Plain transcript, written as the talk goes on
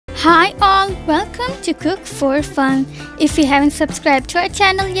Hi all, welcome to Cook for Fun. If you haven't subscribed to our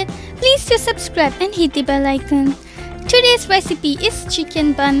channel yet, please do subscribe and hit the bell icon. Today's recipe is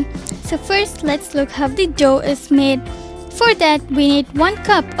chicken bun. So first let's look how the dough is made. For that we need 1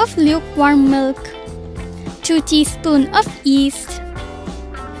 cup of lukewarm milk, 2 teaspoons of yeast,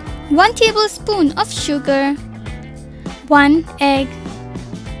 1 tablespoon of sugar, 1 egg,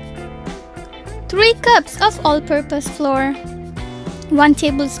 3 cups of all-purpose flour, 1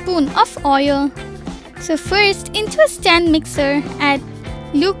 tablespoon of oil. So first, into a stand mixer add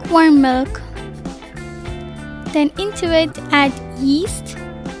lukewarm milk. Then into it add yeast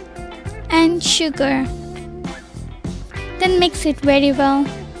and sugar. Then mix it very well.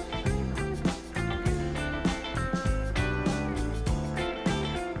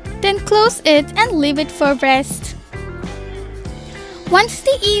 Then close it and leave it for rest. Once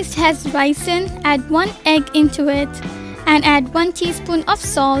the yeast has risen, add 1 egg into it and add 1 teaspoon of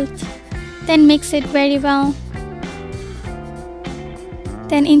salt. Then mix it very well.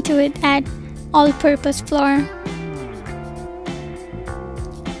 Then into it add all-purpose flour.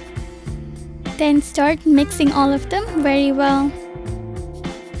 Then start mixing all of them very well.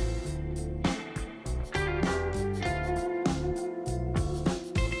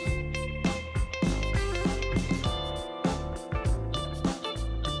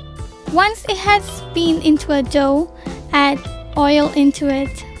 Once it has been into a dough, add oil into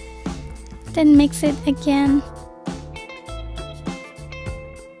it. Then mix it again.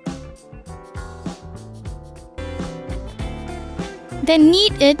 Then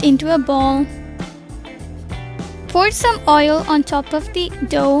knead it into a ball. Pour some oil on top of the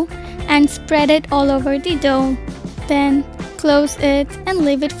dough and spread it all over the dough. Then close it and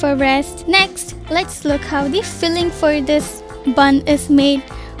leave it for rest. Next, let's look how the filling for this bun is made.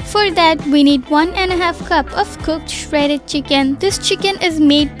 For that, we need 1½ cup of cooked shredded chicken. This chicken is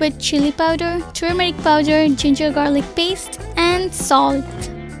made with chili powder, turmeric powder, ginger garlic paste, and salt.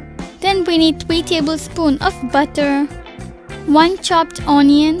 Then we need 3 tablespoons of butter, 1 chopped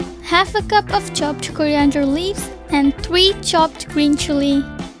onion, half a cup of chopped coriander leaves, and 3 chopped green chili,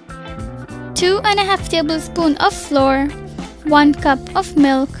 2½ tablespoons of flour, 1 cup of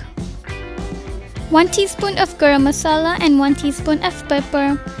milk, 1 teaspoon of garam masala and 1 teaspoon of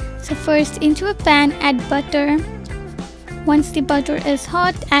pepper. So first, into a pan add butter. Once the butter is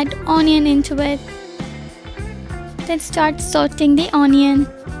hot, add onion into it. Then start sauteing the onion.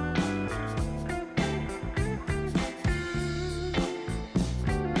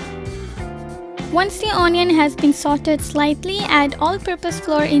 Once the onion has been sauteed slightly, add all-purpose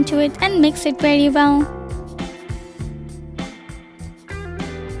flour into it and mix it very well.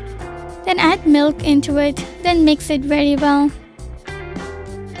 Then add milk into it, then mix it very well.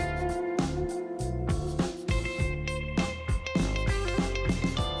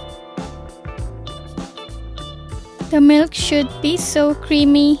 The milk should be so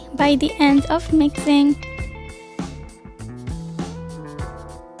creamy by the end of mixing.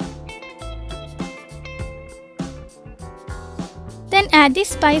 Then add the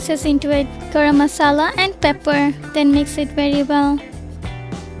spices into it, garam masala and pepper, then mix it very well.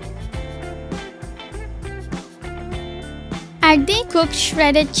 Add the cooked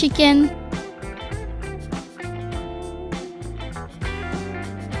shredded chicken.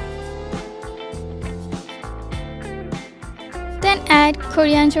 Then add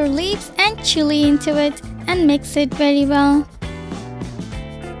coriander leaves and chili into it and mix it very well.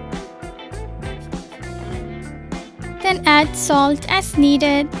 Then add salt as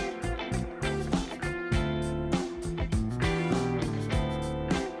needed.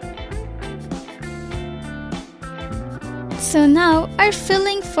 So now our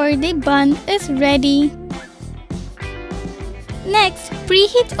filling for the bun is ready. Next,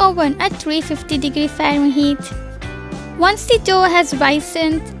 preheat oven at 350 Fahrenheit. Once the dough has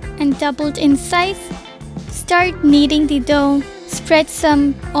risen and doubled in size, start kneading the dough. Spread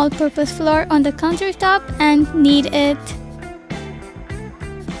some all-purpose flour on the countertop and knead it.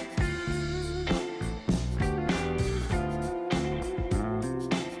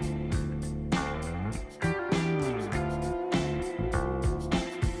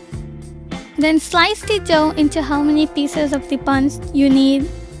 Then slice the dough into how many pieces of the buns you need.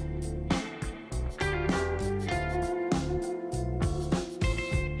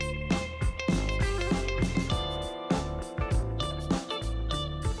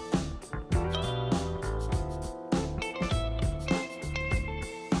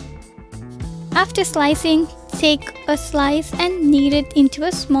 After slicing, take a slice and knead it into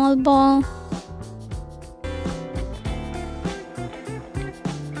a small ball.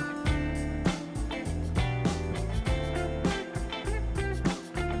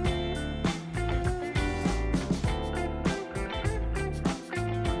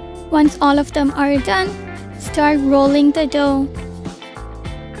 Once all of them are done, start rolling the dough.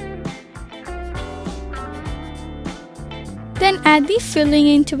 Then add the filling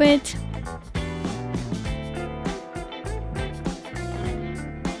into it.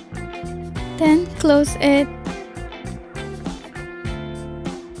 Then close it.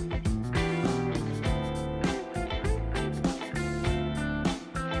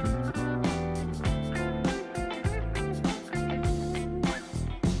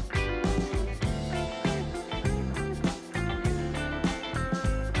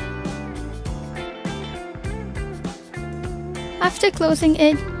 After closing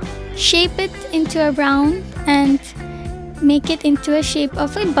it, shape it into a round and make it into a shape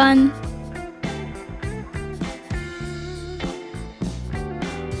of a bun.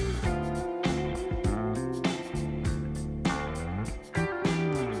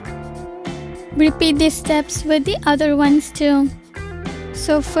 Repeat these steps with the other ones too.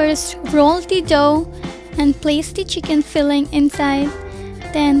 So first, roll the dough and place the chicken filling inside.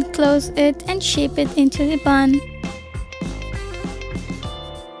 Then close it and shape it into the bun.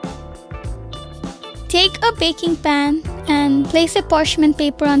 Take a baking pan and place a parchment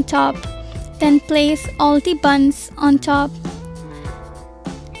paper on top. Then place all the buns on top.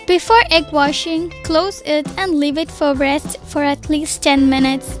 Before egg washing, close it and leave it for rest for at least 10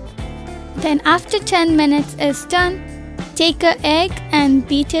 minutes. Then after 10 minutes is done, take an egg and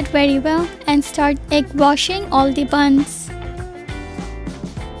beat it very well and start egg washing all the buns.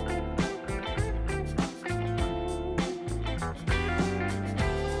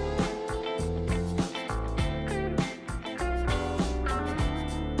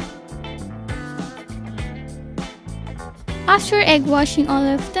 After egg washing all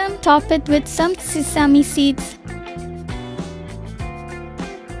of them, top it with some sesame seeds.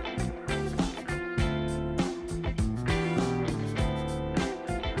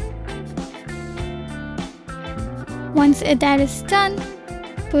 Once that is done,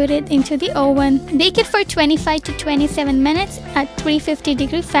 put it into the oven. Bake it for 25 to 27 minutes at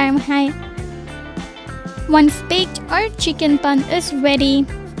 350 Fahrenheit. Once baked, our chicken bun is ready.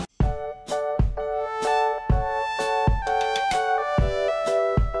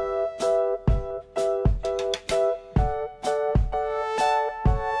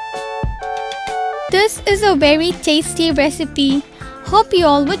 This is a very tasty recipe. Hope you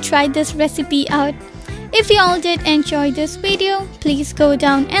all would try this recipe out. If you all did enjoy this video, please go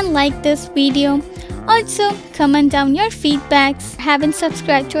down and like this video. Also, comment down your feedbacks. Haven't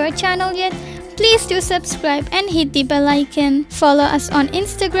subscribed to our channel yet? Please do subscribe and hit the bell icon. Follow us on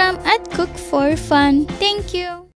Instagram at Cook for Fun. Thank you.